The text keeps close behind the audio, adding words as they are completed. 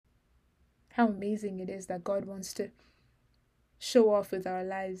how amazing it is that God wants to show off with our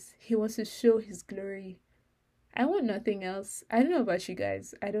lives. He wants to show his glory. I want nothing else. I don't know about you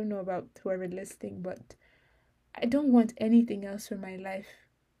guys. I don't know about whoever listening, but I don't want anything else for my life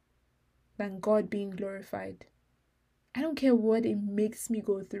than God being glorified. I don't care what it makes me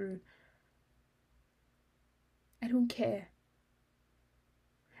go through. I don't care.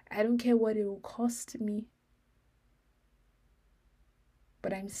 I don't care what it will cost me.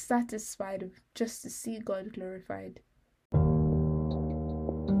 But I'm satisfied of just to see God glorified.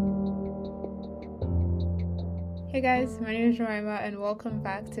 Hey guys, my name is Jemima and welcome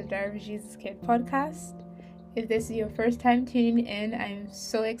back to the Diary of Jesus Kid podcast. If this is your first time tuning in, I'm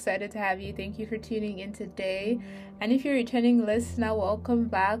so excited to have you. Thank you for tuning in today. And if you're a returning listener, welcome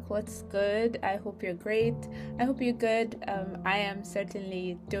back. What's good? I hope you're great. I hope you're good. I am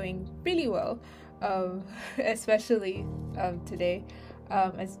certainly doing really well, especially today.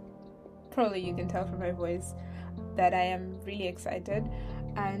 As probably you can tell from my voice that I am really excited.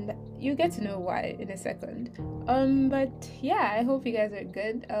 And you get to know why in a second. But yeah, I hope you guys are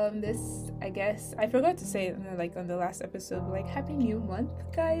good. I guess I forgot to say on the last episode, like happy new month,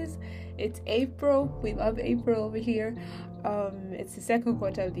 guys. It's April. We love April over here. It's the second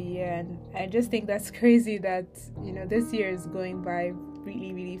quarter of the year, and I just think that's crazy that this year is going by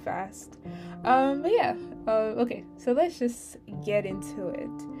really, really fast. But yeah. Okay, so let's just get into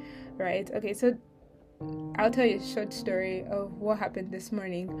it, right? Okay, so I'll tell you a short story of what happened this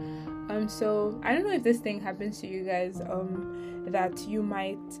morning. So I don't know if this thing happens to you guys, that you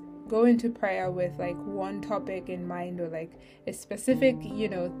might go into prayer with like one topic in mind or like a specific,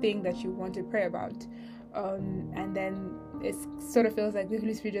 thing that you want to pray about. And then it sort of feels like the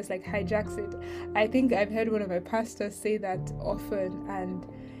Holy Spirit just like hijacks it. I think I've heard one of my pastors say that often, and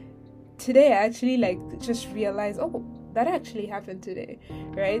today I actually just realized, oh, that actually happened today,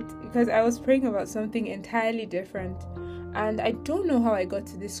 right? Because I was praying about something entirely different, and I don't know how I got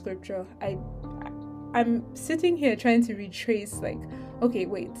to this scripture. I'm sitting here trying to retrace, like, okay,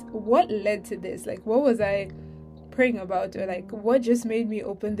 wait, what led to this? Like, what was I praying about, or like, what just made me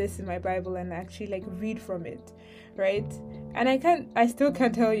open this in my Bible and actually like read from it, right? And I still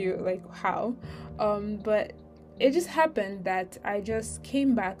can't tell you like how, but it just happened that I just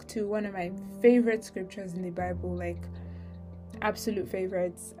came back to one of my favorite scriptures in the Bible, like absolute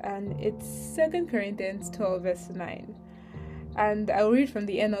favorites, and it's 2 Corinthians 12 verse 9. And I'll read from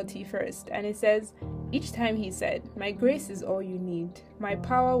the NLT first, and it says, "Each time he said, 'My grace is all you need. My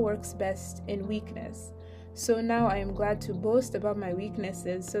power works best in weakness. So now I am glad to boast about my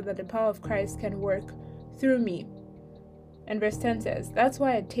weaknesses so that the power of Christ can work through me.'" And verse 10 says, "That's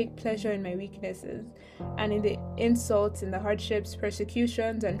why I take pleasure in my weaknesses and in the insults, in the hardships,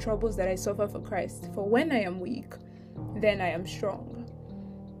 persecutions, and troubles that I suffer for Christ. For when I am weak, then I am strong."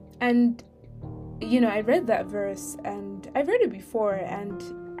 And, I read that verse, and I've read it before, and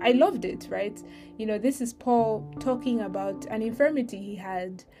I loved it, right? This is Paul talking about an infirmity he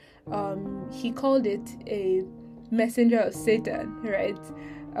had. He called it a messenger of Satan, right?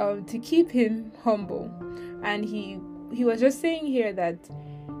 To keep him humble. And he was just saying here that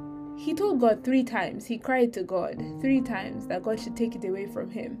he told God 3 times, he cried to God 3 times that God should take it away from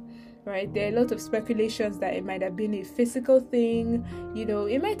him, right? There are a lot of speculations that it might have been a physical thing,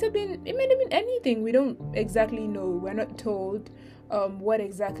 it might have been anything. We don't exactly know. We're not told what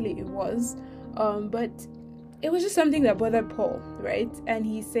exactly it was, but it was just something that bothered Paul, right? And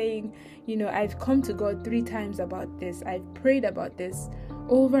he's saying, I've come to God 3 times about this. I've prayed about this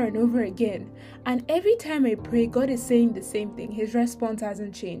over and over again. And every time I pray, God is saying the same thing. His response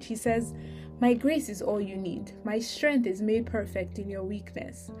hasn't changed. He says, "My grace is all you need. My strength is made perfect in your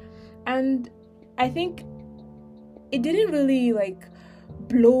weakness." And I think it didn't really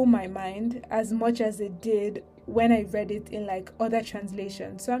blow my mind as much as it did when I read it in other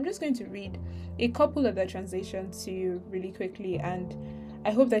translations. So I'm just going to read a couple of the translations to you really quickly, and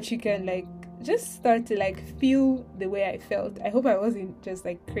I hope that you can just start to feel the way I felt. I hope I wasn't just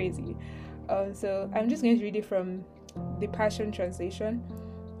crazy. So I'm just going to read it from the Passion Translation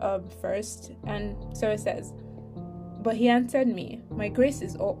first. And so it says, "But he answered me, 'My grace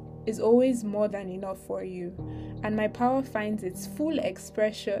is always more than enough for you, and my power finds its full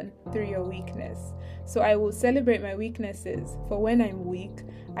expression through your weakness. So I will celebrate my weaknesses, for when I'm weak,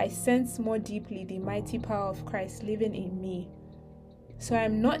 I sense more deeply the mighty power of Christ living in me. So I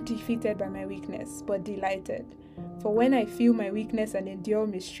am not defeated by my weakness, but delighted. For when I feel my weakness and endure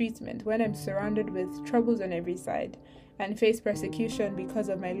mistreatment, when I'm surrounded with troubles on every side, and face persecution because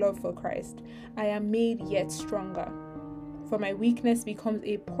of my love for Christ, I am made yet stronger. For my weakness becomes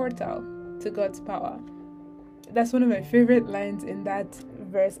a portal to God's power." That's one of my favorite lines in that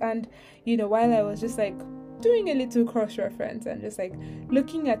verse. And while I was just like doing a little cross-reference and just like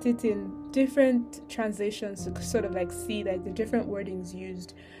looking at it in different translations to sort of like see like the different wordings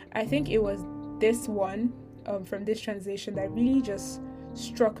used, I think it was this one from this translation that really just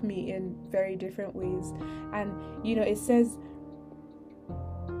struck me in very different ways. And it says,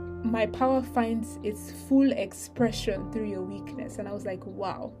 my power finds its full expression through your weakness. And I was like,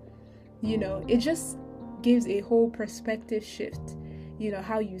 wow, it just gives a whole perspective shift,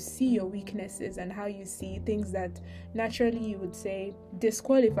 how you see your weaknesses and how you see things that naturally you would say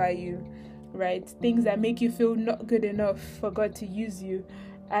disqualify you, right? Things that make you feel not good enough for God to use you.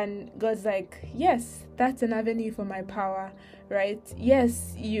 And God's like, yes, that's an avenue for my power, right?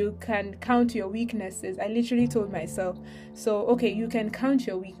 Yes, you can count your weaknesses. I literally told myself, so, okay, you can count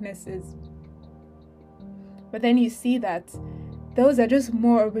your weaknesses. But then you see that those are just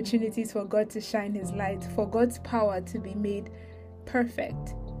more opportunities for God to shine his light, for God's power to be made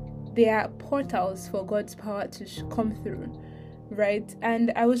perfect. They are portals for God's power to come through, right?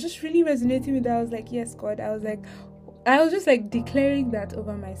 And I was just really resonating with that. I was like, yes, God. I was just like declaring that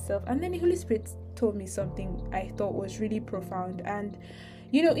over myself. And then the Holy Spirit told me something I thought was really profound. And,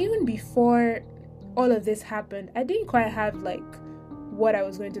 even before all of this happened, I didn't quite have like what I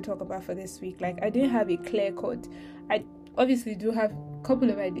was going to talk about for this week. Like, I didn't have a clear cut. I obviously do have a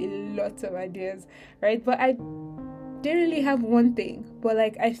couple of ideas, lots of ideas, right? But I didn't really have one thing. But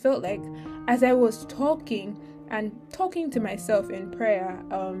like, I felt like as I was talking to myself in prayer,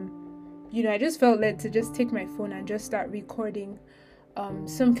 I just felt led to just take my phone and just start recording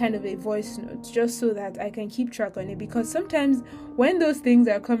some kind of a voice note, just so that I can keep track on it. Because sometimes when those things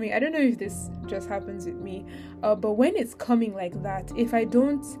are coming, I don't know if this just happens with me, but when it's coming like that, if I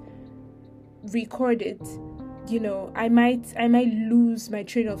don't record it, I might lose my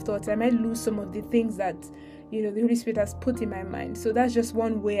train of thoughts. I might lose some of the things that the Holy Spirit has put in my mind. So that's just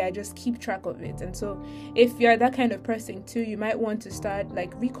one way I just keep track of it. And so if you're that kind of person too, you might want to start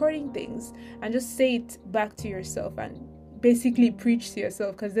like recording things and just say it back to yourself and basically preach to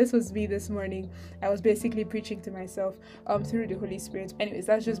yourself. Because this was me this morning. I was basically preaching to myself through the Holy Spirit. Anyways,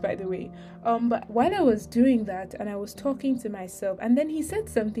 that's just by the way. But while I was doing that and I was talking to myself, and then he said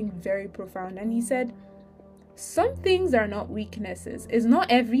something very profound. And he said, some things are not weaknesses. It's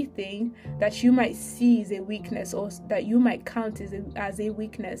not everything that you might see is a weakness or that you might count as a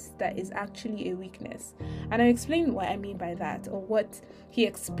weakness that is actually a weakness. And I explained what I mean by that, or what he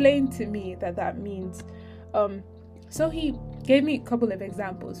explained to me that means. So he gave me a couple of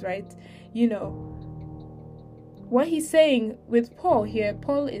examples, right? What he's saying with Paul here,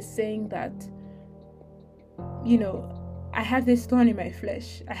 Paul is saying that, I have this thorn in my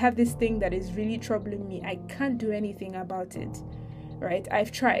flesh. I have this thing that is really troubling me. I can't do anything about it, right?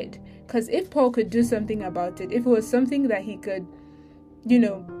 I've tried. Because if Paul could do something about it, if it was something that he could,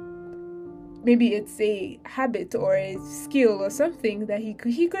 maybe it's a habit or a skill or something that he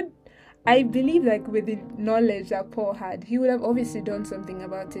could, I believe like with the knowledge that Paul had, he would have obviously done something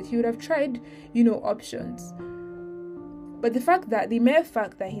about it. He would have tried, options. But the mere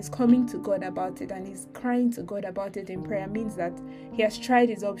fact that he's coming to God about it and he's crying to God about it in prayer means that he has tried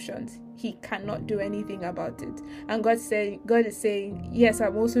his options. He cannot do anything about it. And God is saying, yes,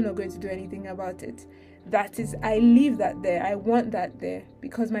 I'm also not going to do anything about it. That is, I leave that there. I want that there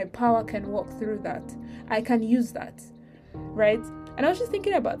because my power can walk through that. I can use that, right? And I was just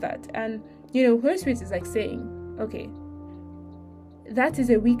thinking about that. And, Holy Spirit is like saying, okay, that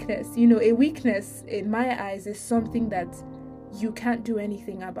is a weakness. A weakness in my eyes is something that you can't do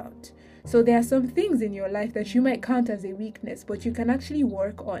anything about. So there are some things in your life that you might count as a weakness, but you can actually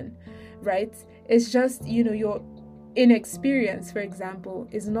work on, right? It's just, your inexperience, for example,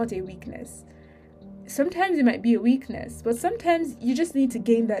 is not a weakness. Sometimes it might be a weakness, but sometimes you just need to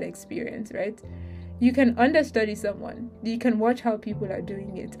gain that experience, right? You can understudy someone, you can watch how people are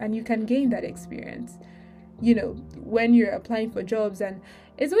doing it, and you can gain that experience. When you're applying for jobs, and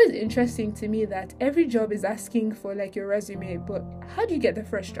it's always interesting to me that every job is asking for like your resume, but how do you get the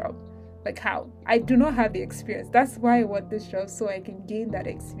first job? Like how? I do not have the experience. That's why I want this job, so I can gain that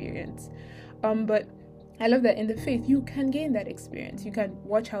experience. But I love that in the faith, you can gain that experience. You can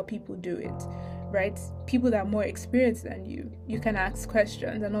watch how people do it, right? People that are more experienced than you can ask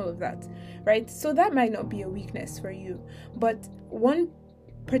questions and all of that, right? So that might not be a weakness for you, but one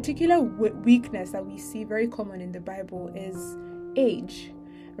particular weakness that we see very common in the Bible is age,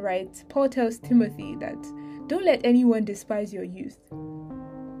 right? Paul tells Timothy that don't let anyone despise your youth.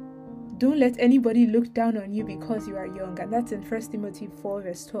 Don't let anybody look down on you because you are young. And that's in 1 Timothy 4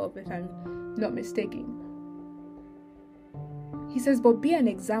 verse 12, if I'm not mistaken. He says, but be an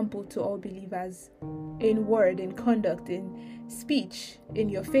example to all believers in word, in conduct, in speech, in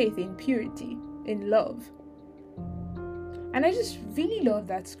your faith, in purity, in love. And I just really love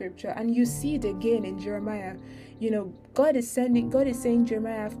that scripture. And you see it again in Jeremiah. God is saying,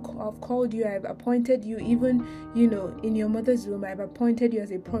 Jeremiah, I've called you, I've appointed you, even, in your mother's womb, I've appointed you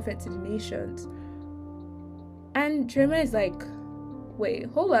as a prophet to the nations. And Jeremiah is like, wait,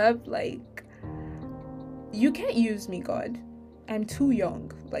 hold up, like, you can't use me, God. I'm too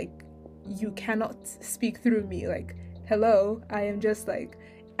young. Like, you cannot speak through me. Like, hello, I am just like,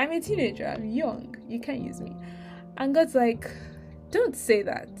 I'm a teenager, I'm young, you can't use me. And God's like, don't say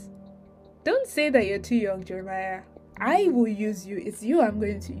that. Don't say that you're too young, Jeremiah. I will use you. It's you I'm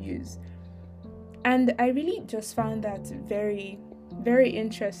going to use. And I really just found that very, very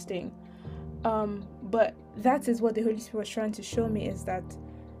interesting. But that is what the Holy Spirit was trying to show me, is that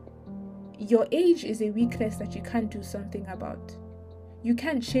your age is a weakness that you can't do something about. You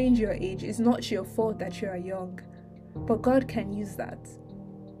can't change your age. It's not your fault that you are young. But God can use that.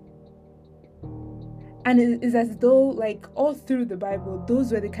 And it is as though, like, all through the Bible,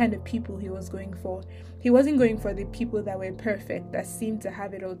 those were the kind of people he was going for. He wasn't going for the people that were perfect, that seemed to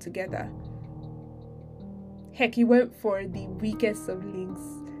have it all together. Heck, he went for the weakest of links.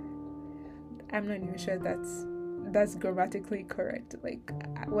 I'm not even sure that's grammatically correct. Like,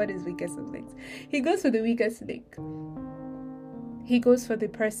 what is weakest of links? He goes for the weakest link. He goes for the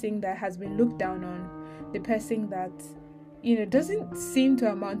person that has been looked down on, the person that, doesn't seem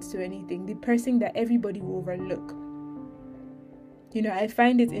to amount to anything, the person that everybody will overlook. I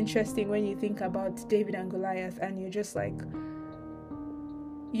find it interesting when you think about David and Goliath, and you're just like,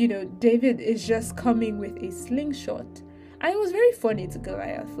 David is just coming with a slingshot. And it was very funny to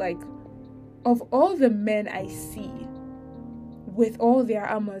Goliath. Like, of all the men I see, with all their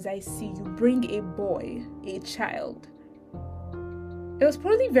armors I see, you bring a boy, a child. It was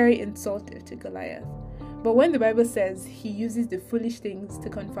probably very insultive to Goliath. But when the Bible says he uses the foolish things to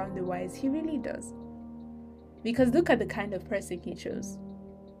confound the wise, he really does. Because look at the kind of person he chose.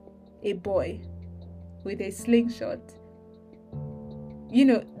 A boy with a slingshot.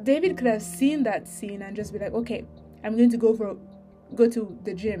 David could have seen that scene and just be like, okay, I'm going to go to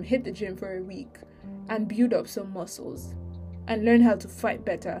the gym, hit the gym for a week and build up some muscles and learn how to fight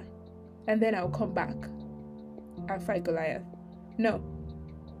better. And then I'll come back and fight Goliath. No.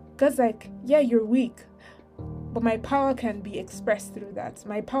 God's like, yeah, you're weak, but my power can be expressed through that.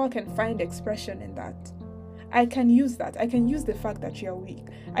 My power can find expression in that. I can use that. I can use the fact that you're weak.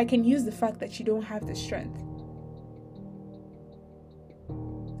 I can use the fact that you don't have the strength.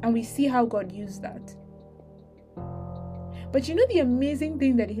 And we see how God used that. But the amazing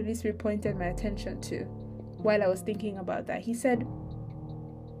thing that the Holy Spirit pointed my attention to while I was thinking about that? He said,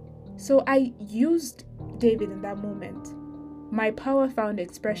 so I used David in that moment. My power found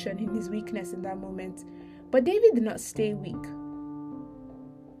expression in his weakness in that moment. But David did not stay weak.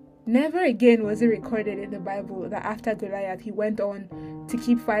 Never again was it recorded in the Bible that after Goliath, he went on to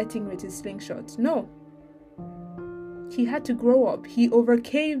keep fighting with his slingshot. No. He had to grow up. He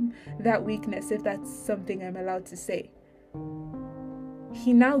overcame that weakness, if that's something I'm allowed to say.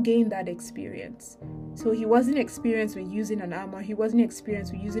 He now gained that experience. So he wasn't experienced with using an armor. He wasn't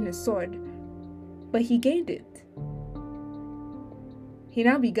experienced with using a sword. But he gained it. He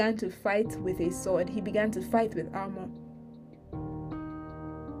now began to fight with a sword. He began to fight with armor.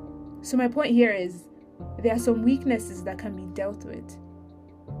 So my point here is, there are some weaknesses that can be dealt with.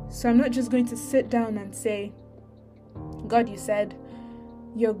 So I'm not just going to sit down and say, God, you said,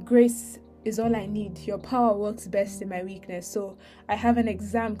 your grace is all I need. Your power works best in my weakness. So I have an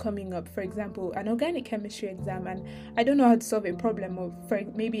exam coming up, for example, an organic chemistry exam, and I don't know how to solve a problem. Or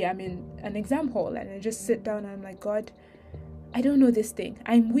maybe I'm in an exam hall and I just sit down and I'm like, God, I don't know this thing.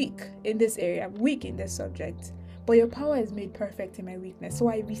 I'm weak in this area. I'm weak in this subject. But your power is made perfect in my weakness. So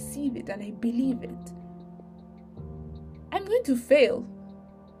I receive it and I believe it. I'm going to fail.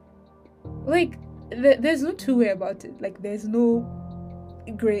 Like, there's no two way about it. Like, there's no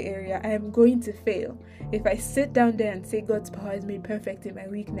gray area. I am going to fail. If I sit down there and say God's power is made perfect in my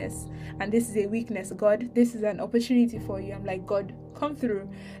weakness, and this is a weakness, God, this is an opportunity for you. I'm like, God, come through.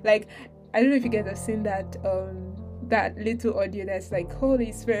 Like, I don't know if you guys have seen that little audio that's like,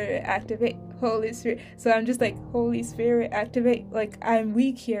 Holy Spirit, activate, Holy Spirit. So I'm just like, Holy Spirit, activate. Like, I'm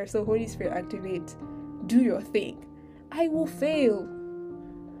weak here, so Holy Spirit, activate. Do your thing. I will fail.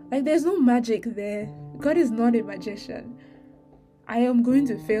 Like, there's no magic there. God is not a magician. I am going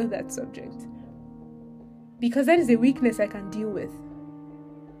to fail that subject. Because that is a weakness I can deal with.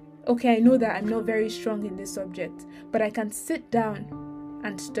 Okay, I know that I'm not very strong in this subject, but I can sit down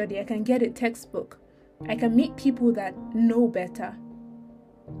and study. I can get a textbook. I can meet people that know better.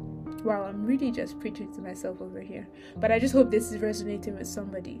 Wow, I'm really just preaching to myself over here. But I just hope this is resonating with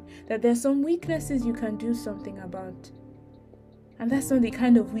somebody. That there's some weaknesses you can do something about. And that's not the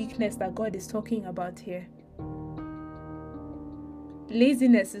kind of weakness that God is talking about here.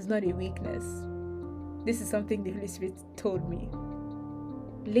 Laziness is not a weakness. This is something the Holy Spirit told me.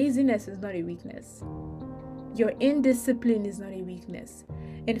 Laziness is not a weakness. Your indiscipline is not a weakness.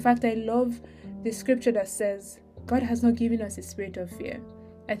 In fact, I love the scripture that says, God has not given us a spirit of fear.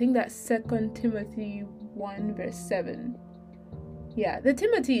 I think that's 2 Timothy 1 verse 7. Yeah, the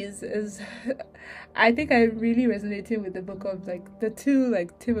Timothy is I think I'm really resonating with the book of the two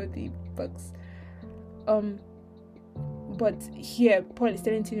Timothy books. But here Paul is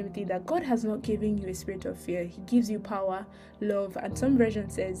telling Timothy that God has not given you a spirit of fear. He gives you power, love, and some version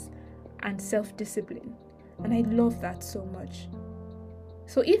says, and self-discipline. And I love that so much.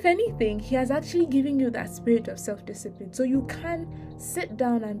 So if anything, he has actually given you that spirit of self-discipline. So you can sit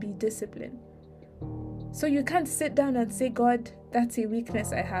down and be disciplined. So you can't sit down and say, God, that's a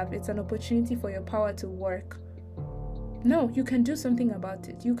weakness I have. It's an opportunity for your power to work. No, you can do something about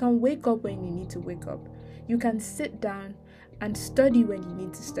it. You can wake up when you need to wake up. You can sit down and study when you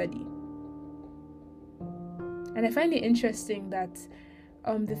need to study. And I find it interesting that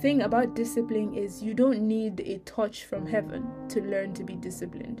the thing about discipline is you don't need a touch from heaven to learn to be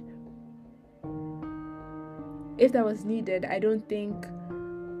disciplined. If that was needed, I don't think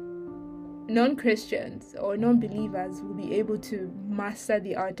non-Christians or non-believers will be able to master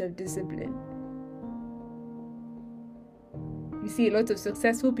the art of discipline. You see a lot of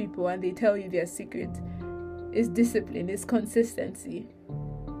successful people and they tell you their secret is discipline, is consistency.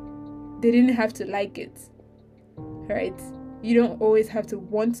 They didn't have to like it, right? You don't always have to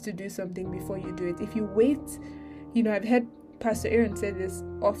want to do something before you do it. If you wait, I've heard Pastor Aaron say this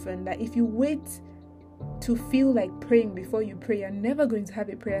often, that if you wait to feel like praying before you pray, you're never going to have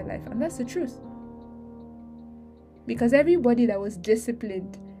a prayer life. And that's the truth. Because everybody that was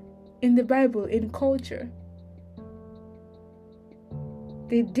disciplined in the Bible, in culture,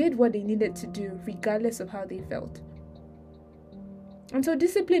 they did what they needed to do regardless of how they felt. And so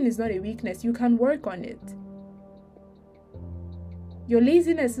discipline is not a weakness. You can work on it. Your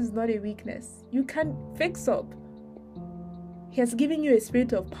laziness is not a weakness. You can fix up. He has given you a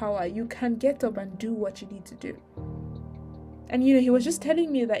spirit of power. You can get up and do what you need to do. And he was just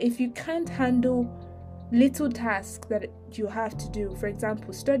telling me that if you can't handle little tasks that you have to do, for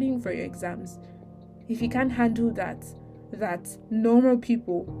example, studying for your exams, if you can't handle that normal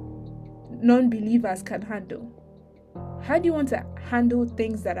people, non-believers can handle, how do you want to handle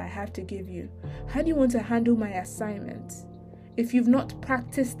things that I have to give you? How do you want to handle my assignments? If you've not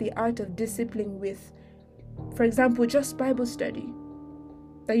practiced the art of discipline with, for example, just Bible study,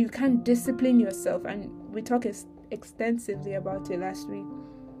 that you can't discipline yourself, and we talked extensively about it last week,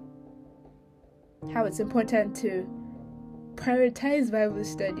 how it's important to prioritize Bible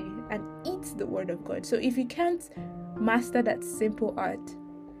study and eat the Word of God. So if you can't master that simple art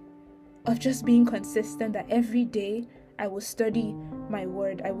of just being consistent, that every day I will study my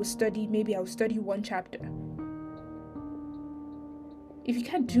Word, I'll study one chapter. If you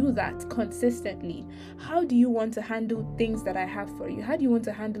can't do that consistently, how do you want to handle things that I have for you? How do you want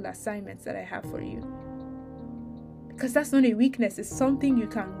to handle assignments that I have for you? Because that's not a weakness, it's something you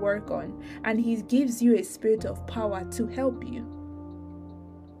can work on. And He gives you a spirit of power to help you.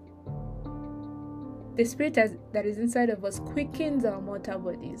 The spirit that is inside of us quickens our mortal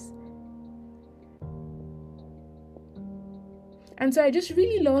bodies. And so I just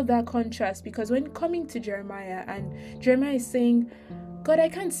really love that contrast, because when coming to Jeremiah, and Jeremiah is saying, God, I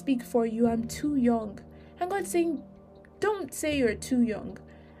can't speak for you, I'm too young. And God's saying, don't say you're too young.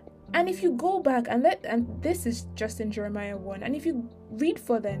 And if you go back and this is just in Jeremiah 1, and if you read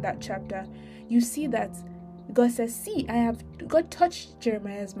further in that chapter, you see that God says, see, God touched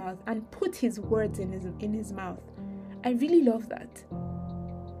Jeremiah's mouth and put His words in his mouth. I really love that.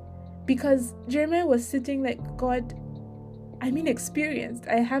 Because Jeremiah was sitting like, God, I'm inexperienced.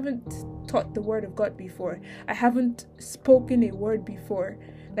 I haven't taught the word of God before. I haven't spoken a word before.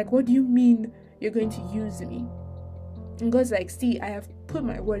 Like, what do you mean you're going to use me? And God's like, see, I have put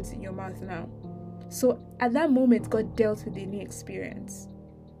my words in your mouth now. So at that moment, God dealt with the inexperience.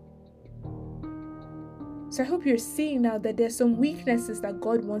 So I hope you're seeing now that there's some weaknesses that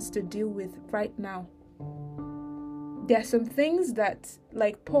God wants to deal with right now. There are some things that,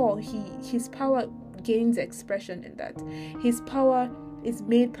 like Paul, his power gains expression in that. His power is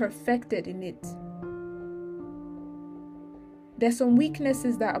made perfected in it. There's some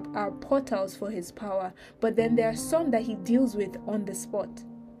weaknesses that are portals for His power, but then there are some that He deals with on the spot.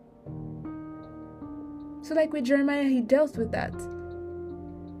 So like with Jeremiah, He dealt with that.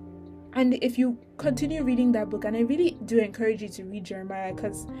 And if you continue reading that book, and I really do encourage you to read Jeremiah,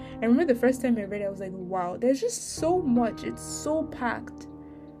 because I remember the first time I read it, I was like, wow, there's just so much. It's so packed.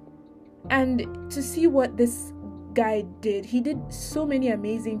 And to see what this guy did, he did so many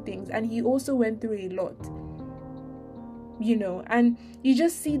amazing things, and he also went through a lot, and you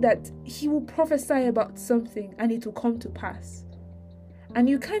just see that he will prophesy about something and it will come to pass. And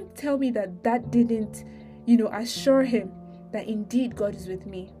you can't tell me that didn't, assure him that indeed God is with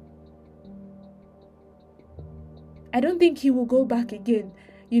me. I don't think he will go back again.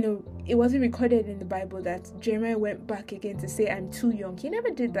 It wasn't recorded in the Bible that Jeremiah went back again to say, I'm too young. He never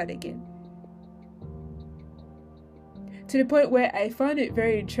did that again. To the point where I found it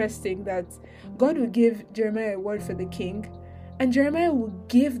very interesting that God would give Jeremiah a word for the king, and Jeremiah will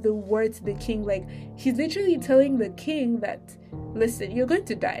give the word to the king. Like, he's literally telling the king that, listen, you're going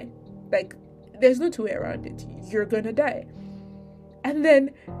to die. Like, there's no two way around it. You're going to die. And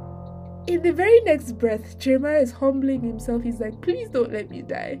then in the very next breath, Jeremiah is humbling himself. He's like, please don't let me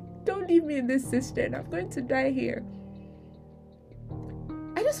die. Don't leave me in this cistern. I'm going to die here.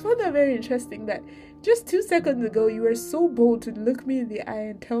 I just found that very interesting that just 2 seconds ago, you were so bold to look me in the eye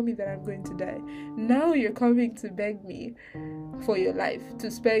and tell me that I'm going to die. Now you're coming to beg me for your life, to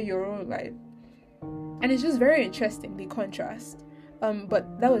spare your own life. And it's just very interesting, the contrast.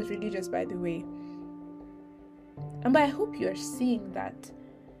 But that was really just by the way. But I hope you're seeing that,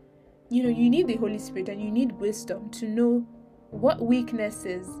 you need the Holy Spirit and you need wisdom to know what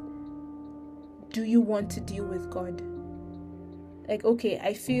weaknesses do you want to deal with God. Like, okay,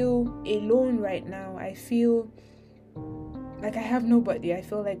 I feel alone right now. I feel like I have nobody. I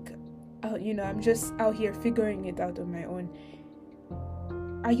feel like, I'm just out here figuring it out on my own.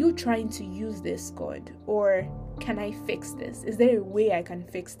 Are you trying to use this, God? Or can I fix this? Is there a way I can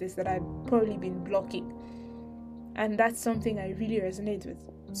fix this that I've probably been blocking? And that's something I really resonate with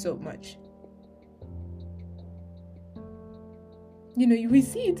so much. We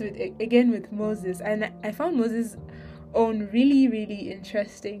see it again with Moses. And I found Moses own really, really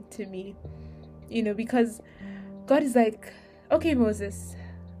interesting to me. Because God is like, okay, Moses,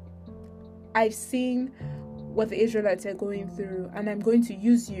 I've seen what the Israelites are going through, and I'm going to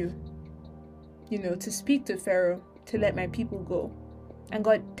use you, to speak to Pharaoh to let my people go. And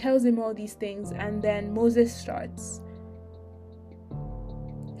God tells him all these things, and then Moses starts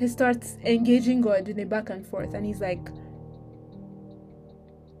engaging God in a back and forth, and he's like,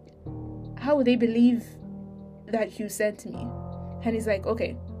 how would they believe that you sent me? And he's like,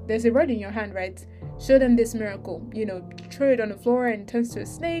 okay, there's a rod in your hand, right? Show them this miracle, throw it on the floor and it turns to a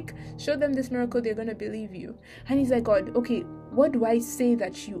snake. Show them this miracle, they're gonna believe you. And he's like, God, okay, what do I say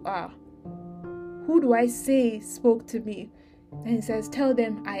that you are? Who do I say spoke to me? And he says, tell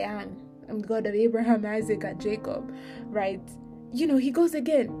them I am. I'm the God of Abraham, Isaac, and Jacob, right? He goes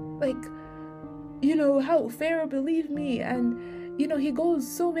again, like, how Pharaoh believed me, and he goes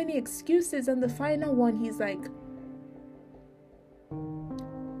so many excuses, and the final one, he's like,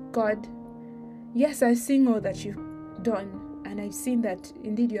 God, yes, I've seen all that you've done, and I've seen that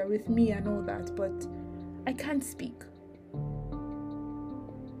indeed you are with me and all that, but I can't speak.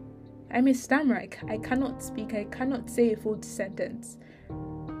 I'm a stammerer. I cannot speak. I cannot say a full sentence.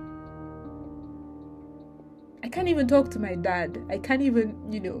 I can't even talk to my dad. I can't even,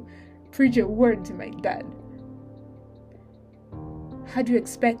 preach a word to my dad. How do you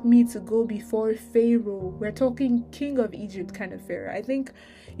expect me to go before Pharaoh? We're talking King of Egypt kind of Pharaoh. I think,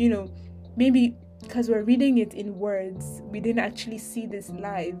 maybe because we're reading it in words, we didn't actually see this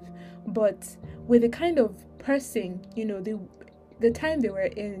live. But with the kind of person, the time they were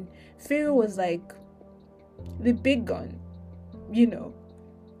in, Pharaoh was like the big gun,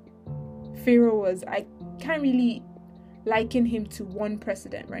 Pharaoh was, I can't really liken him to one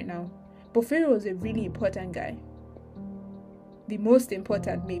president right now, but Pharaoh was a really important guy. The most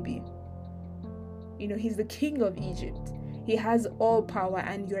important, maybe. He's the king of Egypt. He has all power,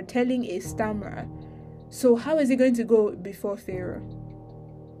 and you're telling a stammerer. So how is he going to go before Pharaoh?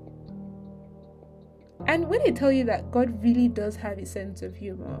 And when I tell you that God really does have a sense of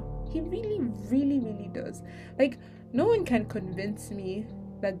humor, he really, really, really does. Like, no one can convince me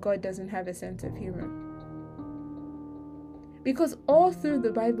that God doesn't have a sense of humor. Because all through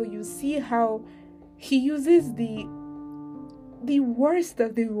the Bible, you see how he uses the worst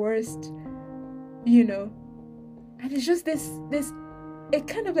of the worst, and it's just this it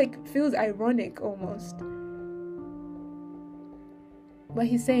kind of like feels ironic almost. But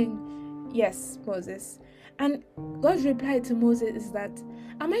he's saying, yes, Moses. And God's reply to Moses is that,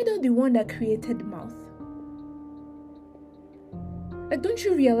 am I not the one that created the mouth? Like, don't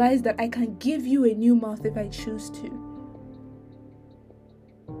you realize that I can give you a new mouth if I choose to?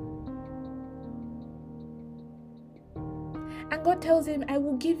 God tells him, I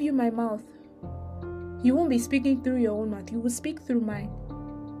will give you my mouth. You won't be speaking through your own mouth. You will speak through mine.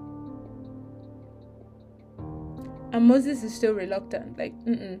 And Moses is still reluctant. Like,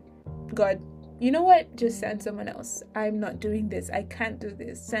 God, you know what? Just send someone else. I'm not doing this. I can't do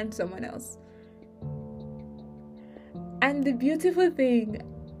this. Send someone else. And the beautiful thing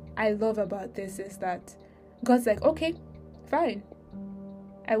I love about this is that God's like, okay, fine.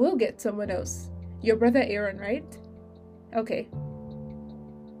 I will get someone else. Your brother Aaron, right? Okay.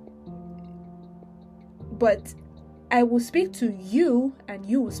 But I will speak to you and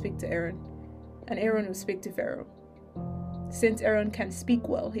you will speak to Aaron. And Aaron will speak to Pharaoh. Since Aaron can speak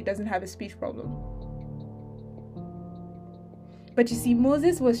well, he doesn't have a speech problem. But you see,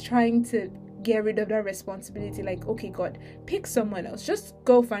 Moses was trying to get rid of that responsibility. Like, okay, God, pick someone else. Just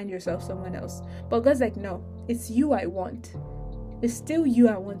go find yourself someone else. But God's like, no, it's you I want. It's still you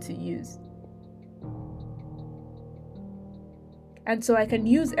I want to use. And so I can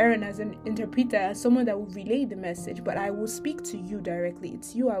use Aaron as an interpreter, as someone that will relay the message, but I will speak to you directly.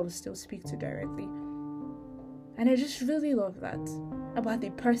 It's you I will still speak to directly. And I just really love that about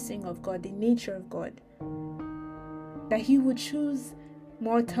the person of God, the nature of God. That he would choose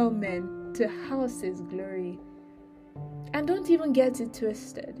mortal men to house his glory. And don't even get it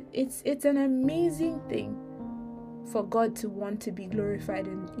twisted. It's an amazing thing for God to want to be glorified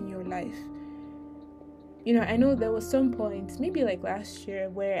in your life. You know, I know there was some point, maybe like last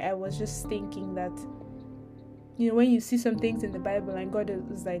year, where I was just thinking that, you know, when you see some things in the Bible and God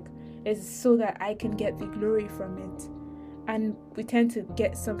is like, it's so that I can get the glory from it. And we tend to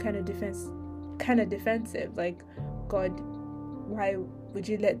get some kind of defensive, like, God, why would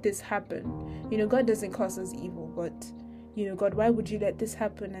you let this happen? You know, God doesn't cause us evil, but, you know, God, why would you let this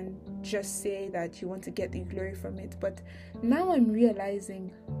happen? And just say that you want to get the glory from it. But now I'm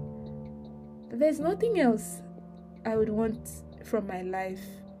realizing there's nothing else I would want from my life.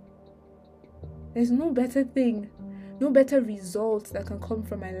 There's no better thing, no better result that can come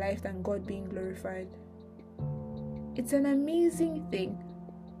from my life than God being glorified. It's an amazing thing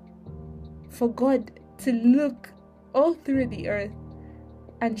for God to look all through the earth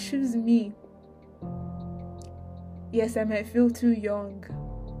and choose me. Yes, I might feel too young.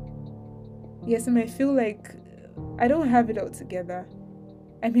 Yes, I might feel like I don't have it all together.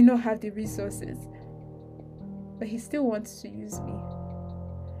 I may not have the resources, but he still wants to use me.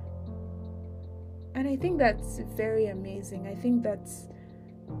 And I think that's very amazing. I think that's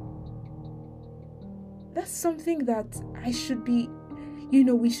something that I should be, you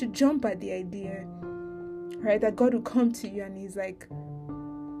know, we should jump at the idea, right? That God will come to you and he's like,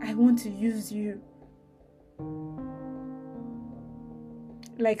 I want to use you.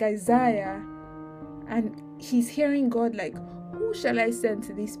 Like Isaiah, and he's hearing God like, who shall I send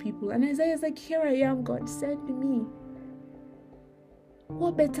to these people? And Isaiah's like, here I am, God, send me.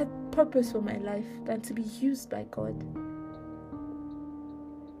 What better purpose for my life than to be used by God?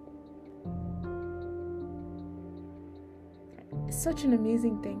 It's such an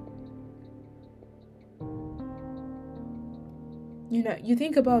amazing thing. You know, if you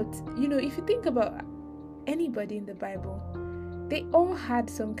think about anybody in the Bible, they all had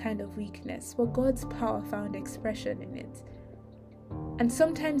some kind of weakness, but God's power found expression in it. And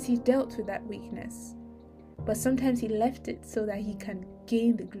sometimes he dealt with that weakness, but sometimes he left it so that he can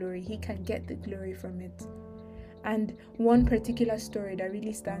gain the glory, he can get the glory from it. And one particular story that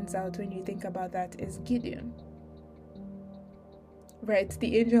really stands out when you think about that is Gideon. Right,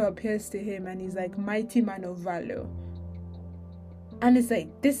 the angel appears to him and he's like, mighty man of valor. And it's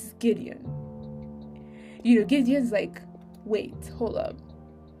like, this is Gideon. You know, Gideon's like, wait, hold up.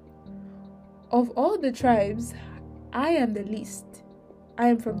 Of all the tribes, I am the least. I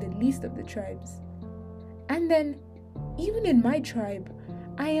am from the least of the tribes. And then, even in my tribe,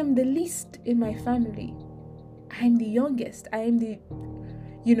 I am the least in my family. I am the youngest. I am the,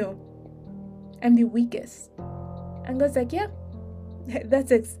 I'm the weakest. And God's like, yeah,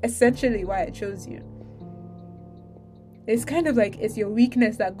 that's essentially why I chose you. It's kind of like it's your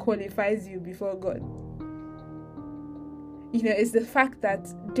weakness that qualifies you before God. You know, it's the fact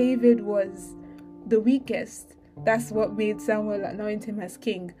that David was the weakest. That's what made Samuel anoint him as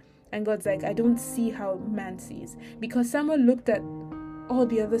king. And God's like, I don't see how man sees. Because Samuel looked at all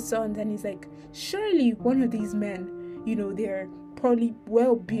the other sons and he's like, surely one of these men, they're probably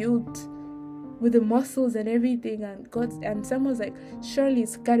well built with the muscles and everything. And Samuel's like, surely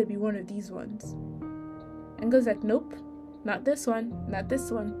it's got to be one of these ones. And God's like, nope, not this one, not this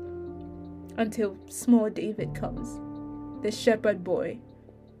one. Until small David comes, the shepherd boy.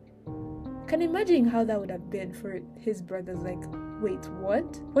 Can you imagine how that would have been for his brothers? Like, wait, what?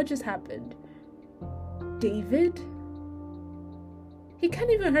 What just happened? David? He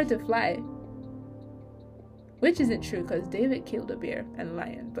can't even hurt a fly. Which isn't true, because David killed a bear and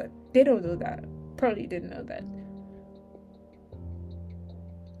lion, but they don't know that. Probably didn't know that.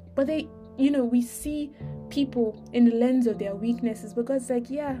 But they, we see people in the lens of their weaknesses, because like,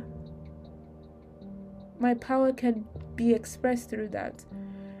 yeah, my power can be expressed through that.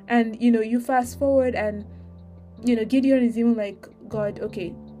 And, you fast forward and, Gideon is even like, God,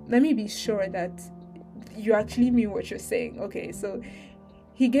 okay, let me be sure that you actually mean what you're saying. Okay, so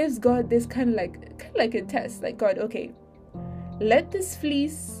he gives God this kind of like a test. Like, God, okay, let this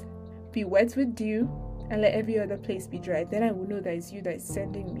fleece be wet with dew and let every other place be dry. Then I will know that it's you that is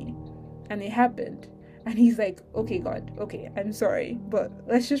sending me. And it happened. And he's like, okay, God, okay, I'm sorry, but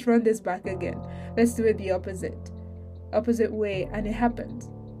let's just run this back again. Let's do it the opposite way. And it happened.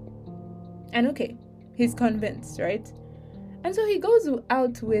 And okay, he's convinced, right? And so he goes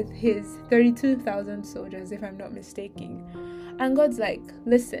out with his 32,000 soldiers, if I'm not mistaken. And God's like,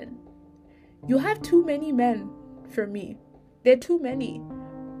 listen, you have too many men for me. They're too many.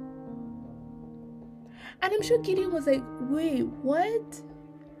 And I'm sure Gideon was like, wait, what?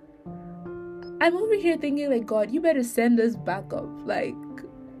 I'm over here thinking like, God, you better send us backup. Like,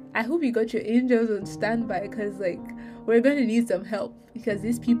 I hope you got your angels on standby, because like, we're going to need some help, because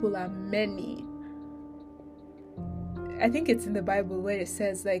these people are many. I think it's in the Bible where it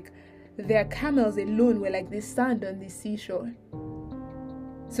says like, their camels alone were like the sand on the seashore.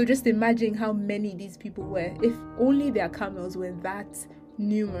 So just imagine how many these people were, if only their camels were that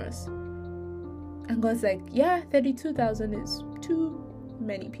numerous. And God's like, yeah, 32,000 is too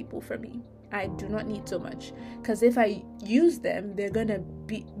many people for me. I do not need so much, because if I use them, they're gonna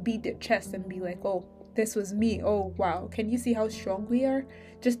beat their chest and be like, oh, this was me. Oh wow, can you see how strong we are?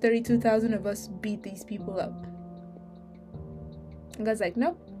 Just 32,000 of us beat these people up. And God's like,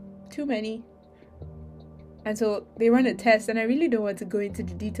 nope, too many. And so they run a test, and I really don't want to go into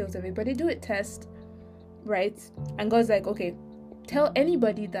the details of it, but they do a test, right? And God's like, okay, tell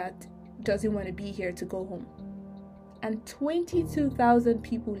anybody that doesn't want to be here to go home. And 22,000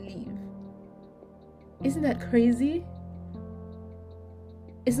 people leave. Isn't that crazy?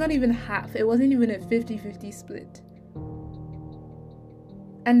 It's not even half. It wasn't even a 50-50 split.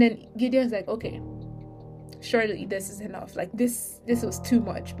 And then Gideon's like, okay, surely this is enough. Like, this was too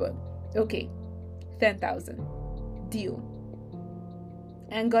much, but okay, 10,000. Deal.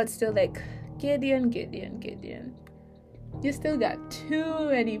 And God's still like, Gideon, you still got too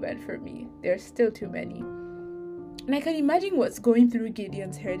many men for me. There's still too many. And I can imagine what's going through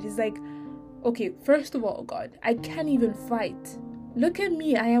Gideon's head. He's like, okay, first of all, God, I can't even fight. Look at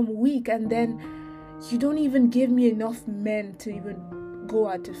me, I am weak, and then you don't even give me enough men to even go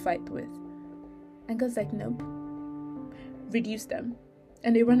out to fight with. And God's like, nope. Reduce them.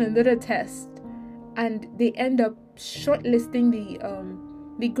 And they run another test, and they end up shortlisting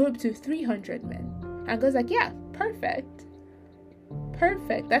the group to 300 men. And God's like, yeah, perfect.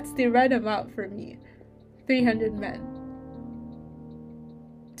 That's the right amount for me. 300 men.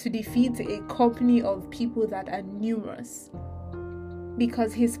 To defeat a company of people that are numerous,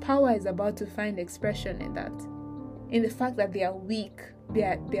 because his power is about to find expression in that, in the fact that they are weak, they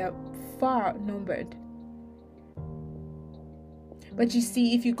are far outnumbered. But you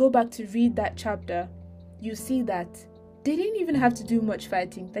see, if you go back to read that chapter, you see that they didn't even have to do much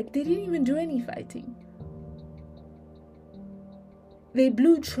fighting. Like, they didn't even do any fighting. They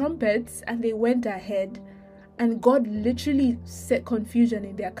blew trumpets and they went ahead. And God literally set confusion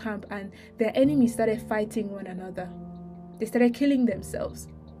in their camp, and their enemies started fighting one another. They started killing themselves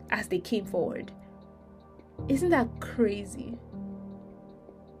as they came forward. Isn't that crazy?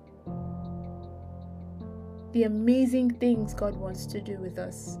 The amazing things God wants to do with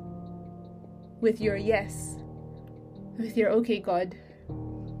us. With your yes. With your okay, God.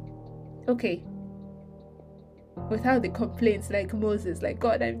 Okay. Without the complaints like Moses, like,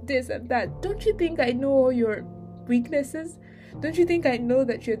 God, I'm this and that. Don't you think I know all your weaknesses? Don't you think I know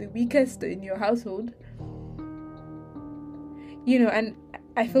that you're the weakest in your household? And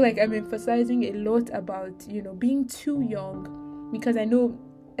I feel like I'm emphasizing a lot about, being too young, because I know,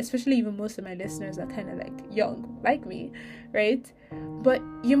 especially even most of my listeners are kind of like young, like me, right? But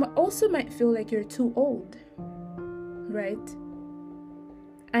you also might feel like you're too old, right?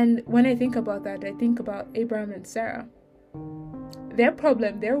 And when I think about that, I think about Abraham and Sarah. Their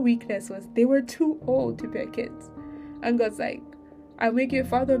problem, their weakness was they were too old to bear kids. And God's like, I'll make you a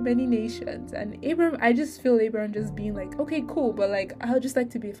father of many nations. And Abraham, I just feel Abraham just being like, okay, cool, but like, I'll just like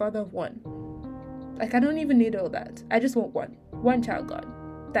to be a father of one. Like, I don't even need all that. I just want one. One child, God.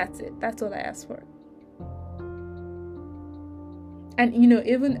 That's it. That's all I ask for. And,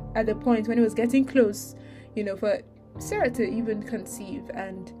 even at the point when it was getting close, for Sarah to even conceive,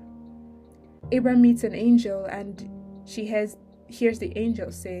 and Abraham meets an angel, and she hears the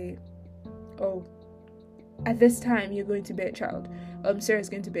angel say, oh, at this time you're going to bear a child. Sarah's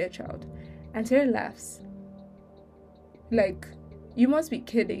going to bear a child. And Sarah laughs. Like, you must be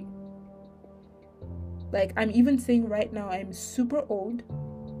kidding. Like, I'm even saying right now I'm super old,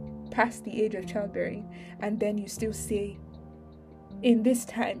 past the age of childbearing, and then you still say in this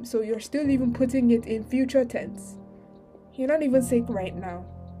time. So you're still even putting it in future tense. You're not even saying right now.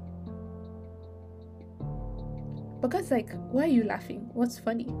 Because, like, why are you laughing? What's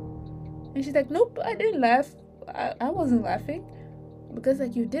funny? And she's like, nope, I didn't laugh. I wasn't laughing. Because,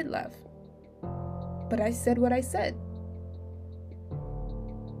 like, you did laugh. But I said what I said.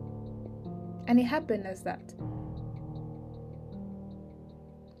 And it happened as that.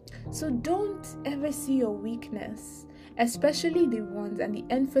 So don't ever see your weakness, especially the ones, and the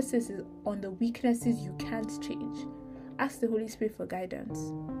emphasis is on the weaknesses you can't change. Ask the Holy Spirit for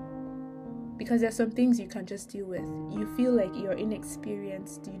guidance. Because there's some things you can just deal with. You feel like you're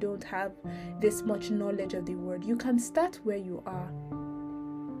inexperienced, you don't have this much knowledge of the word. You can start where you are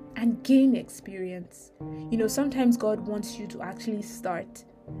and gain experience. You know, sometimes God wants you to actually start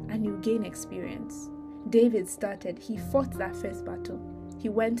and you gain experience. David started, he fought that first battle. He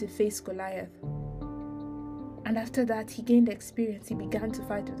went to face Goliath. And after that, he gained experience. He began to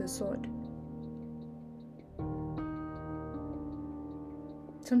fight with the sword.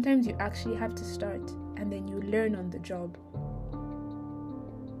 Sometimes you actually have to start and then you learn on the job.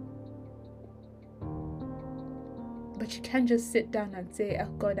 But you can't just sit down and say, oh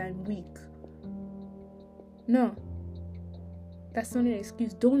God, I'm weak. No. That's not an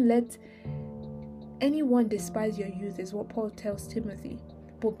excuse. Don't let anyone despise your youth, is what Paul tells Timothy.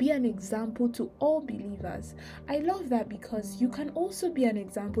 But be an example to all believers. I love that because you can also be an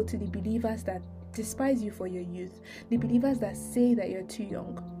example to the believers that despise you for your youth, the believers that say that you're too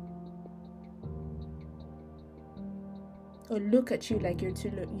young, or look at you like you're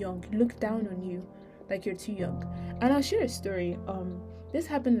too young, look down on you like you're too young. And I'll share a story. This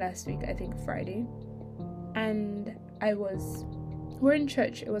happened last week, I think Friday, and we're in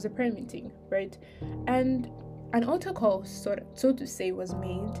church. It was a prayer meeting, right? And an altar call, so to say, was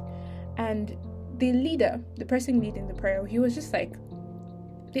made, and the leader, the person leading the prayer, he was just like,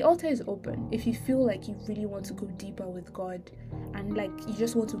 the altar is open. If you feel like you really want to go deeper with God and like you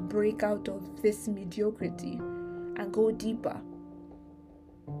just want to break out of this mediocrity and go deeper,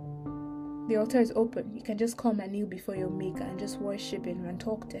 the altar is open. You can just come and kneel before your Maker and just worship Him and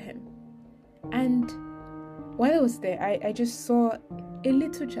talk to Him. And while I was there, I just saw a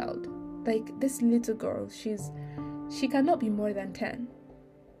little child, like this little girl. She cannot be more than 10.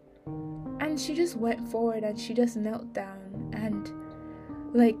 And she just went forward and she just knelt down, and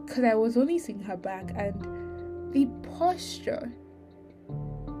like, because I was only seeing her back, and the posture,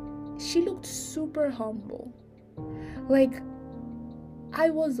 she looked super humble. Like, I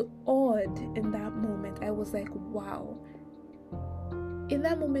was awed in that moment. I was like, wow. In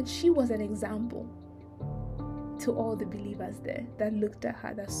that moment, she was an example to all the believers there that looked at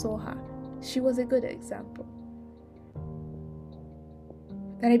her, that saw her. She was a good example.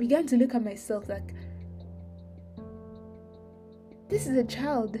 Then I began to look at myself like, this is a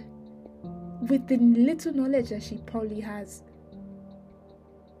child with the little knowledge that she probably has.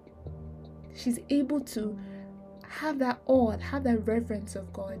 She's able to have that awe, have that reverence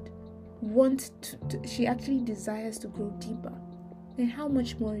of God. She actually desires to grow deeper. Then how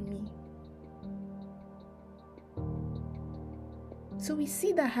much more in me? So we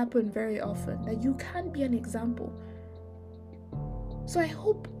see that happen very often, that you can be an example. So I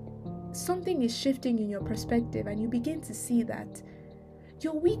hope something is shifting in your perspective and you begin to see that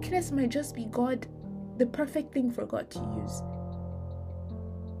your weakness might just be God, the perfect thing for God to use.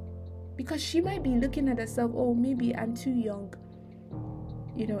 Because she might be looking at herself, oh, maybe I'm too young.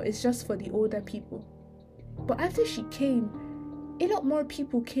 You know, it's just for the older people. But after she came, a lot more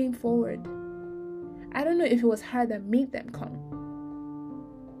people came forward. I don't know if it was her that made them come.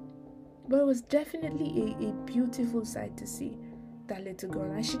 But it was definitely a beautiful sight to see that little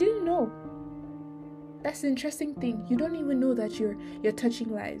girl. And she didn't know. That's the interesting thing. You don't even know that you're touching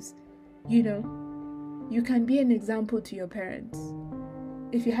lives. You know, you can be an example to your parents.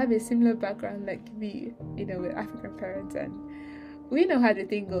 If you have a similar background like me, you know, with African parents, and we know how the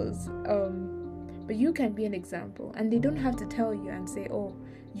thing goes. But you can be an example, and they don't have to tell you and say, oh,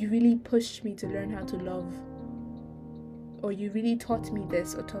 you really pushed me to learn how to love, or you really taught me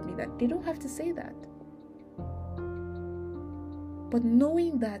this or taught me that. They don't have to say that. But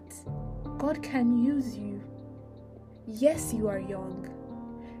knowing that God can use you. Yes, you are young.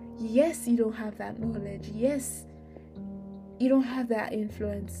 Yes, you don't have that knowledge. Yes, you don't have that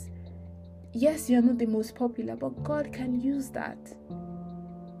influence. Yes, you're not the most popular, but God can use that.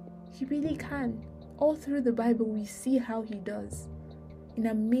 He really can. All through the Bible, we see how he does in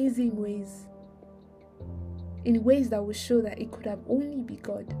amazing ways. In ways that will show that it could have only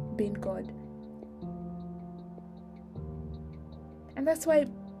been God. And that's why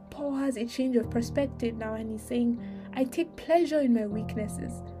Paul has a change of perspective now, and he's saying, I take pleasure in my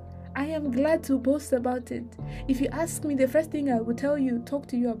weaknesses. I am glad to boast about it. If you ask me, the first thing I will talk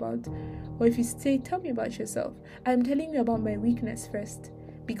to you about, or if you say, tell me about yourself, I'm telling you about my weakness first,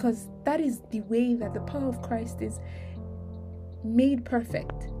 because that is the way that the power of Christ is made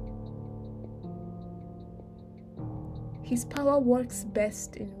perfect. His power works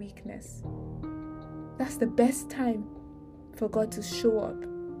best in weakness. That's the best time for God to show up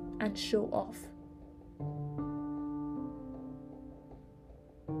and show off.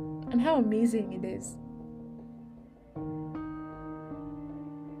 And how amazing it is.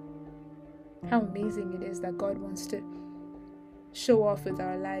 How amazing it is that God wants to show off with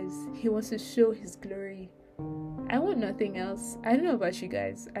our lives. He wants to show his glory. I want nothing else. I don't know about you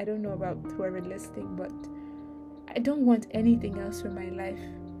guys. I don't know about whoever listening, but I don't want anything else from my life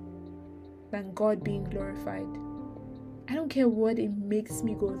than God being glorified. I don't care what it makes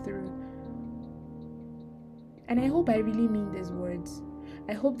me go through. And I hope I really mean these words.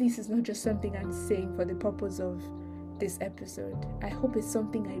 I hope this is not just something I'm saying for the purpose of this episode. I hope it's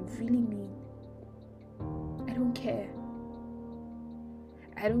something I really mean. I don't care.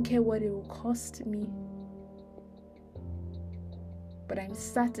 I don't care what it will cost me. But I'm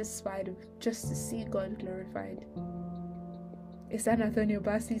satisfied just to see God glorified. It's that Nathaniel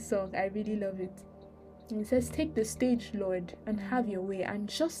Bassey song. I really love it. And it says, take the stage, Lord, and have your way. I'm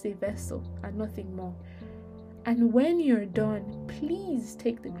just a vessel and nothing more. And when you're done, please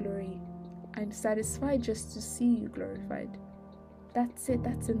take the glory. I'm satisfied just to see you glorified. That's it.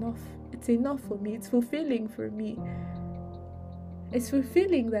 That's enough. It's enough for me. It's fulfilling for me. It's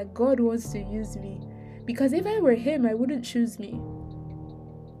fulfilling that God wants to use me. Because if I were him, I wouldn't choose me.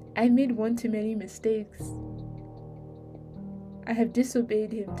 I made one too many mistakes. I have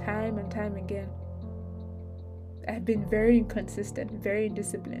disobeyed him time and time again. I have been very inconsistent, very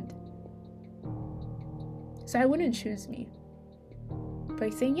indisciplined. So I wouldn't choose me. But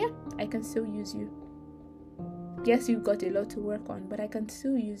he's saying, yeah, I can still use you. Yes, you've got a lot to work on, but I can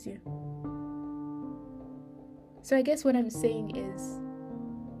still use you. So I guess what I'm saying is,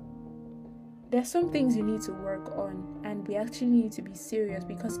 there's some things you need to work on, and we actually need to be serious,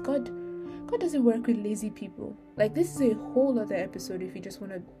 because God doesn't work with lazy people. Like, this is a whole other episode if you just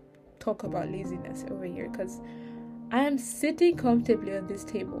want to talk about laziness over here, because I am sitting comfortably on this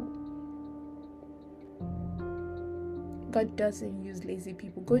table. God doesn't use lazy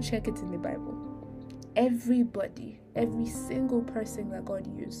people. Go check it in the Bible. Everybody, every single person that God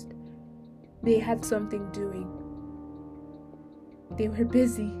used, they had something doing. They were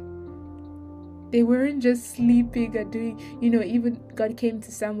busy. They weren't just sleeping and doing, even God came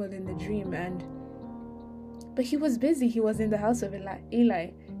to Samuel in the dream, but he was busy. He was in the house of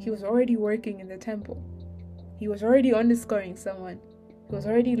Eli. He was already working in the temple. He was already underscoring someone. He was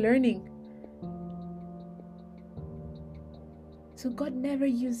already learning. So God never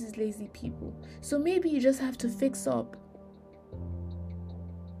uses lazy people. So maybe you just have to fix up.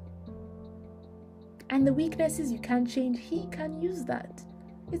 And the weaknesses you can't change, he can use that.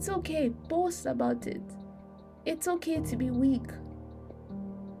 It's okay. Boast about it. It's okay to be weak.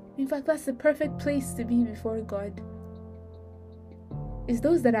 In fact, that's the perfect place to be before God. It's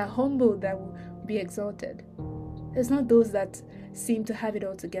those that are humble that will be exalted. It's not those that seem to have it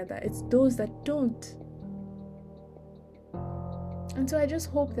all together. It's those that don't. And so I just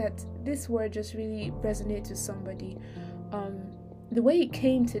hope that this word just really resonates with somebody. The way it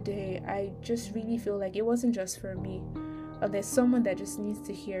came today, I just really feel like it wasn't just for me. There's someone that just needs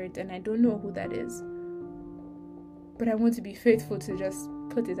to hear it, and I don't know who that is. But I want to be faithful to just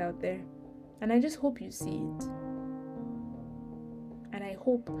put it out there. And I just hope you see it. And I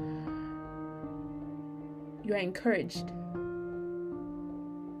hope you are encouraged.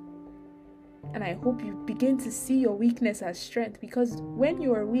 And I hope you begin to see your weakness as strength, because when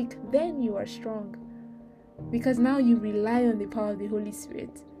you are weak, then you are strong. Because now you rely on the power of the Holy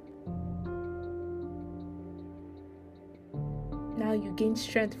Spirit. Now you gain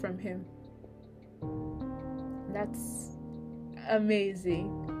strength from him. That's amazing.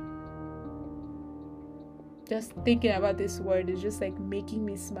 Just thinking about this word is just like making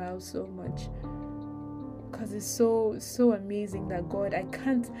me smile so much. Because it's so amazing that God, I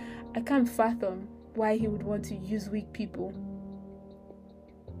can't fathom why he would want to use weak people.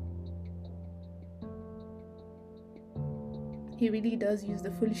 He really does use the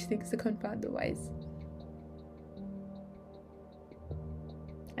foolish things to confound the wise.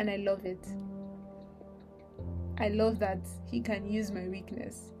 And I love it. I love that he can use my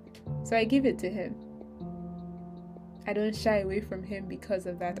weakness. So I give it to him. I don't shy away from him because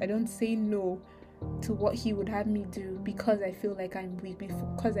of that. I don't say no to what he would have me do because I feel like I'm weak,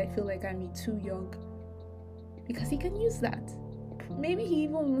 because I feel like I'm too young. Because he can use that. Maybe he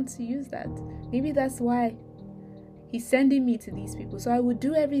even wants to use that. Maybe that's why he's sending me to these people. So I would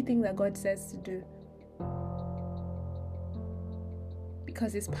do everything that God says to do.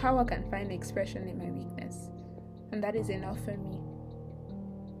 Because his power can find expression in my weakness. And that is enough for me.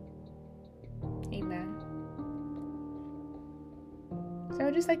 Amen. So I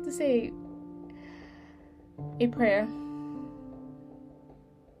would just like to say a prayer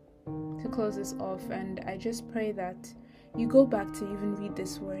to close this off. And I just pray that you go back to even read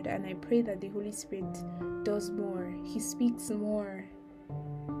this word. And I pray that the Holy Spirit does more. He speaks more.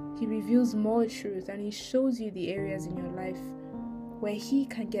 He reveals more truth. And he shows you the areas in your life where he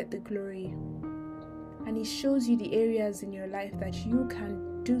can get the glory. And he shows you the areas in your life that you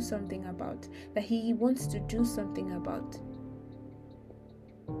can do something about, that he wants to do something about.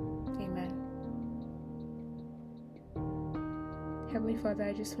 Amen. Heavenly Father,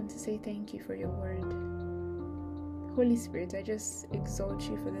 I just want to say thank you for your word. Holy Spirit, I just exalt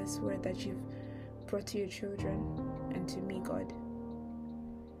you for this word that you've brought to your children and to me, God.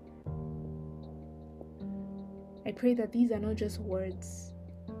 I pray that these are not just words,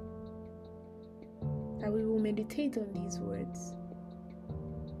 that we will meditate on these words,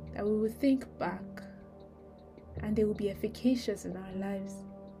 that we will think back, and they will be efficacious in our lives.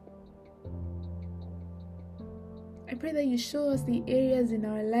 I pray that you show us the areas in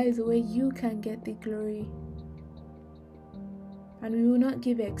our lives where you can get the glory, and we will not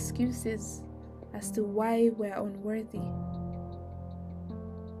give excuses as to why we're unworthy.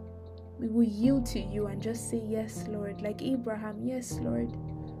 We will yield to you and just say, yes, Lord. Like Abraham, yes, Lord.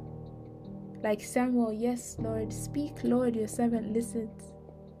 Like Samuel, yes, Lord. Speak, Lord, your servant listens.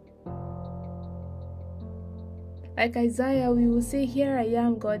 Like Isaiah, we will say, here I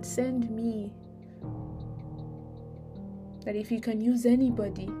am, God, send me. That if you can use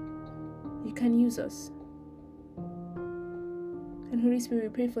anybody, you can use us. And Holy Spirit, we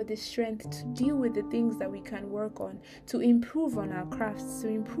pray for this strength to deal with the things that we can work on, to improve on our crafts, to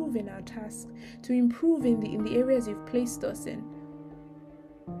improve in our tasks, to improve in the areas you've placed us in.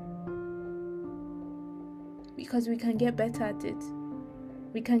 Because we can get better at it.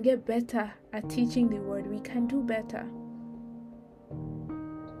 We can get better at teaching the word. We can do better.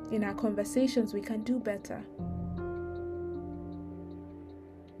 In our conversations, we can do better.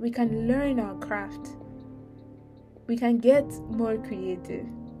 We can learn our craft. We can get more creative.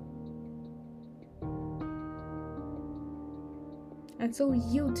 And so we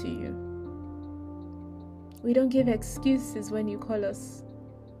yield to you. We don't give excuses when you call us.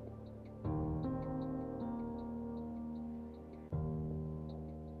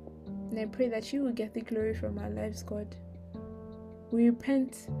 And I pray that you will get the glory from our lives, God. We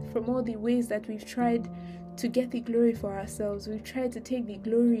repent from all the ways that we've tried to get the glory for ourselves. We've tried to take the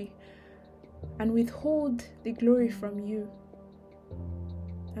glory and withhold the glory from you.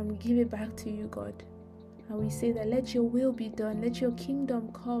 And we give it back to you, God. And we say that let your will be done. Let your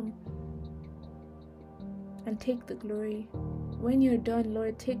kingdom come and take the glory. When you're done,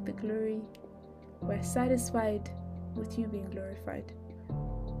 Lord, take the glory. We're satisfied with you being glorified.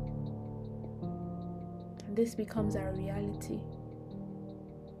 And this becomes our reality.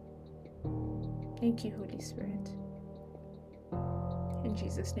 Thank you, Holy Spirit. In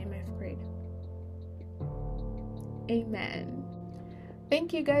Jesus' name I've prayed. Amen.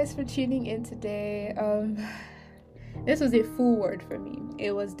 Thank you guys for tuning in today. This was a full word for me.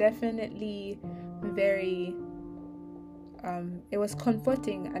 It was definitely very it was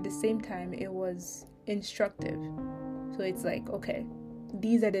comforting at the same time. It was instructive. So it's like, okay,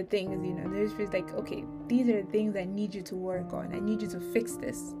 these are the things, there's just like, okay, these are the things I need you to work on. I need you to fix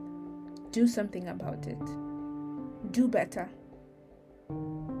this. Do something about it. Do better.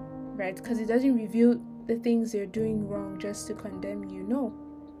 Right? Because it doesn't reveal the things you're doing wrong just to condemn you. No.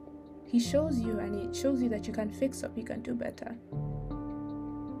 He shows you, and it shows you that you can fix up, you can do better.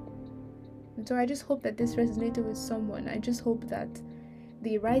 And so I just hope that this resonated with someone. I just hope that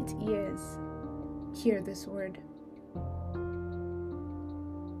the right ears hear this word.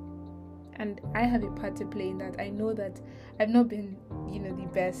 And I have a part to play in that. I know that I've not been, the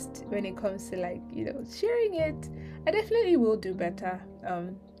best when it comes to sharing it. I definitely will do better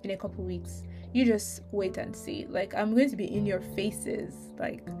in a couple weeks. You just wait and see. I'm going to be in your faces,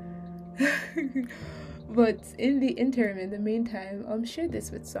 But in the interim, in the meantime, share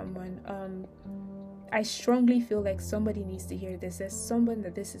this with someone. I strongly feel like somebody needs to hear this. There's someone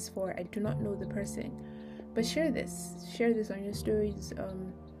that this is for. I do not know the person, but share this. Share this on your stories.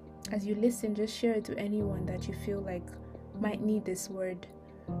 As you listen, just share it to anyone that you feel like might need this word.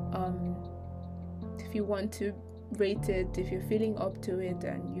 If you want to rate it, if you're feeling up to it,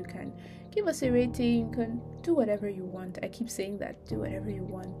 and you can give us a rating, you can do whatever you want. I keep saying that, do whatever you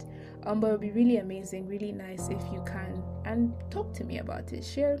want. But it'll be really amazing, really nice if you can, and talk to me about it.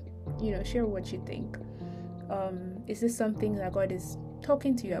 Share what you think. Is this something that God is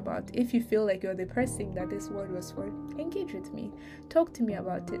talking to you about? If you feel like you're the person that this word was for, engage with me. Talk to me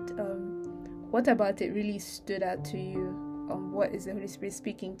about it. What about it really stood out to you? What is the Holy Spirit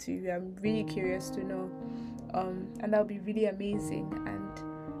speaking to you? I'm really curious to know. And that'll be really amazing.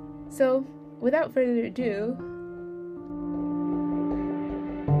 And so, without further ado,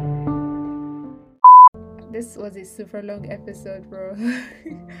 this was a super long episode, bro.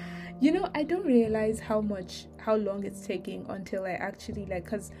 I don't realize how long it's taking until I actually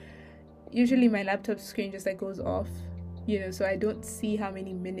because usually my laptop screen just goes off, so I don't see how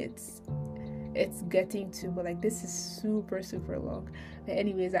many minutes it's getting to, but this is super, super long. But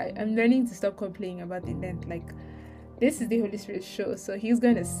anyways, I'm learning to stop complaining about the length. This is the Holy Spirit show, so I'm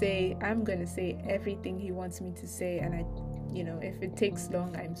gonna say everything he wants me to say, and if it takes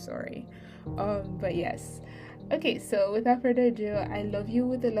long, I'm sorry. But yes. Okay, so without further ado, I love you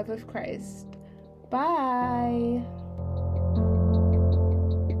with the love of Christ. Bye.